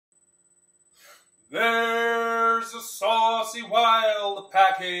There's a saucy wild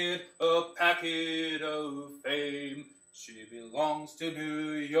packet, a packet of fame. She belongs to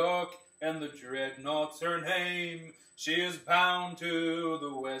New York, and the Dreadnaught's her name. She is bound to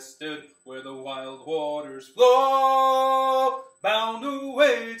the westward, where the wild waters flow. Bound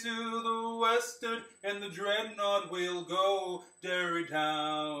away to the westward, and the Dreadnaught will go. Derry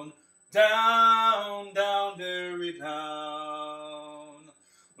down, down, down, Derry down.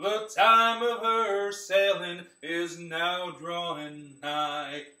 The time of her sailing is now drawing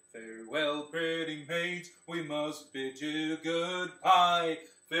nigh. Farewell, pretty maids, we must bid you goodbye.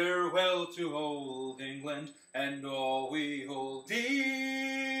 Farewell to old England and all we hold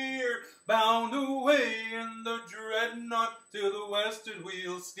dear. Bound away in the Dreadnaught, to the westward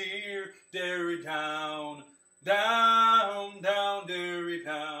we'll steer. Derry down, down, down, Derry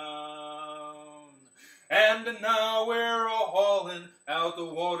down. And now we're a-hauling out the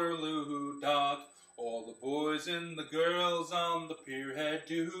Waterloo dock. All the boys and the girls on the pierhead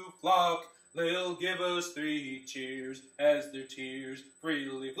do flock. They'll give us 3 cheers as their tears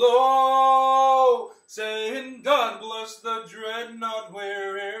freely flow, saying, God bless the Dreadnaught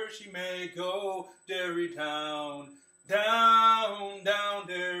where'er she may go. Derry down, down, down,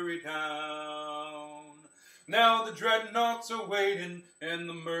 Derry down. Now the Dreadnaught's a-waiting in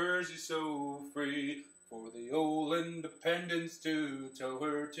the Mersey so free, for the old Independence to tow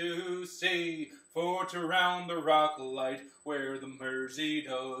her to sea, for to round the rock light where the Mersey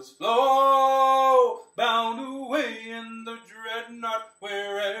does flow. Bound away in the Dreadnaught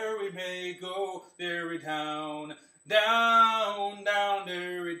where'er we may go. Derry down, down, down,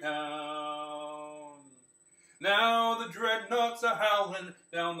 Derry down. Now the Dreadnaught's a-howling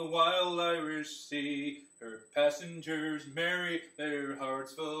down the wild Irish Sea. Her passengers merry, their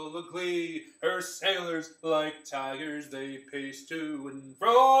hearts full of glee. Her sailors like tigers, they pace to and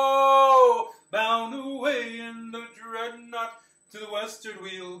fro. Bound away in the Dreadnaught, to the westward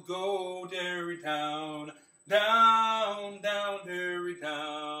we'll go. Derry down, down, down, Derry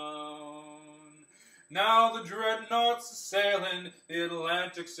down. Now the Dreadnaught's a-sailing the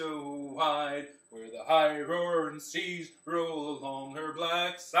Atlantic so wide, where the high-roaring seas roll along her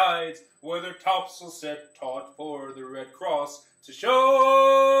black sides, where their topsail set taut for the Red Cross to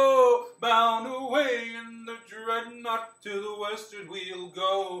show. Bound away in the Dreadnaught, to the westward we'll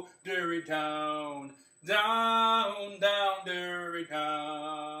go. Derry down, down, down, Derry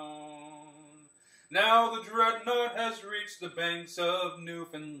down. Now the Dreadnaught has reached the banks of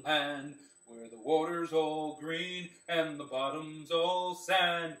Newfoundland, where the water's all green and the bottom's all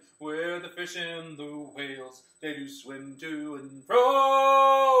sand, where the fish and the whales, they do swim to and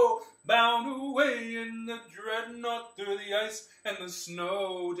fro. Bound away in the Dreadnaught through the ice and the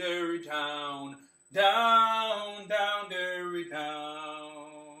snow. Derry down, down, down, Derry down.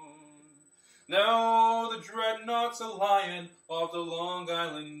 Now the Dreadnaught's a-lying off the Long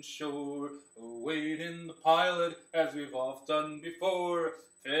Island shore, awaiting the pilot as we've oft done before.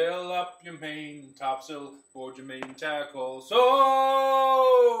 Fill up your main topsail, board your main tackle,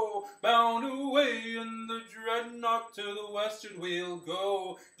 so bound away in the Dreadnaught, to the westward we'll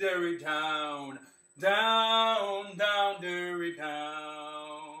go. Derry down, down, down, Derry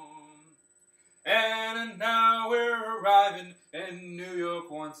down. And now we're arriving in New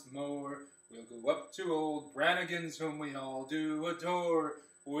York once more. We'll go up to old Brannigan's, whom we all do adore.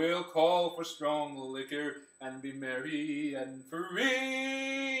 We'll call for strong liquor and be merry and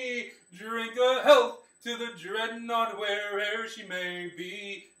free. Drink a health to the Dreadnaught where'er she may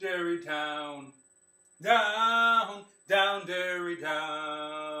be. Derry down, down, down, Derry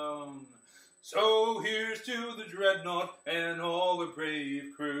down. So here's to the Dreadnaught and all the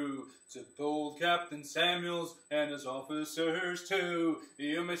brave crew, to bold Captain Samuels and his officers too.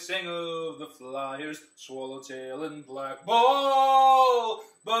 You may sing of the flyers, Swallowtail and Black Ball,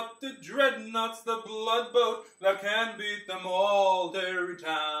 but the Dreadnaught's the blood boat that can beat them all. Derry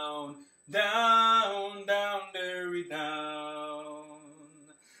down, down, down, Derry down.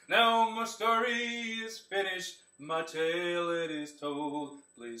 Now my story is finished, my tale it is told.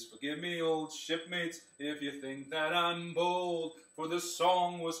 Please forgive me, old shipmates, if you think that I'm bold, for the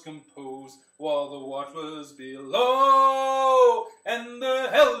song was composed while the watch was below. And the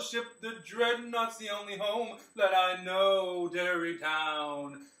hell ship, the Dreadnaught's the only home that I know. Derry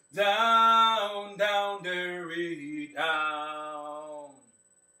down, down, down, Derry down.